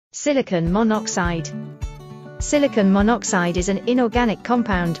Silicon monoxide. Silicon monoxide is an inorganic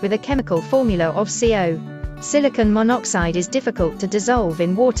compound with a chemical formula of CO. Silicon monoxide is difficult to dissolve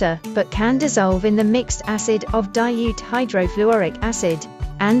in water, but can dissolve in the mixed acid of dilute hydrofluoric acid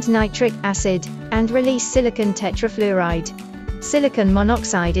and nitric acid, and release silicon tetrafluoride. Silicon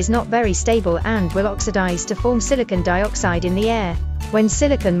monoxide is not very stable and will oxidize to form silicon dioxide in the air. When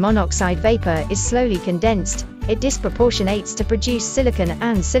silicon monoxide vapor is slowly condensed, it disproportionates to produce silicon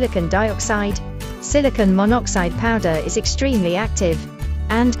and silicon dioxide. Silicon monoxide powder is extremely active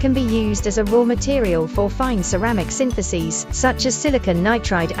and can be used as a raw material for fine ceramic syntheses, such as silicon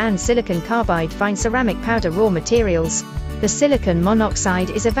nitride and silicon carbide fine ceramic powder raw materials. The silicon monoxide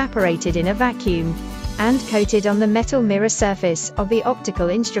is evaporated in a vacuum and coated on the metal mirror surface of the optical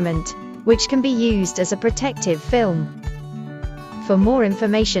instrument, which can be used as a protective film. For more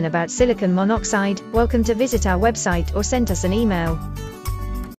information about silicon monoxide, welcome to visit our website or send us an email.